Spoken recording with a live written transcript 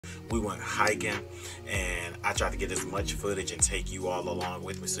We went hiking, and I tried to get as much footage and take you all along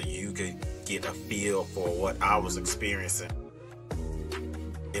with me so you could get a feel for what I was experiencing.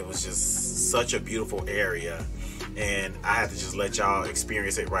 It was just such a beautiful area, and I had to just let y'all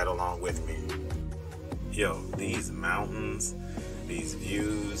experience it right along with me. Yo, these mountains, these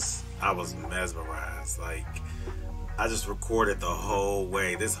views, I was mesmerized. Like, I just recorded the whole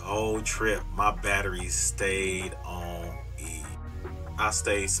way. This whole trip, my battery stayed on E. I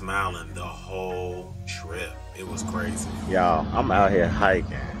stayed smiling the whole trip. It was crazy. Y'all, I'm out here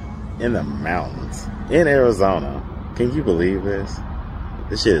hiking in the mountains in Arizona. Can you believe this?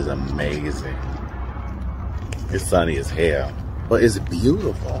 This shit is amazing. It's sunny as hell, but it's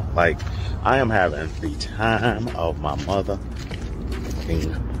beautiful. Like, I am having the time of my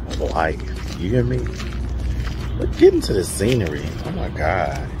motherfucking life. You hear me? But get into the scenery. Oh my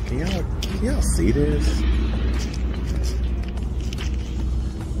God. Can y'all see this?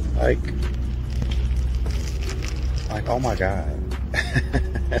 Like, oh my God.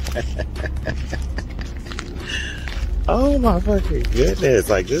 Oh my fucking goodness.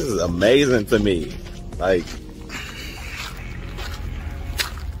 Like, this is amazing to me. Like,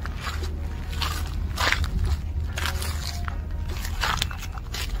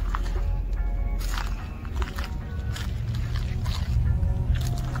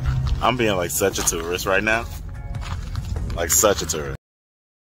 I'm being like such a tourist right now. Like such a tourist.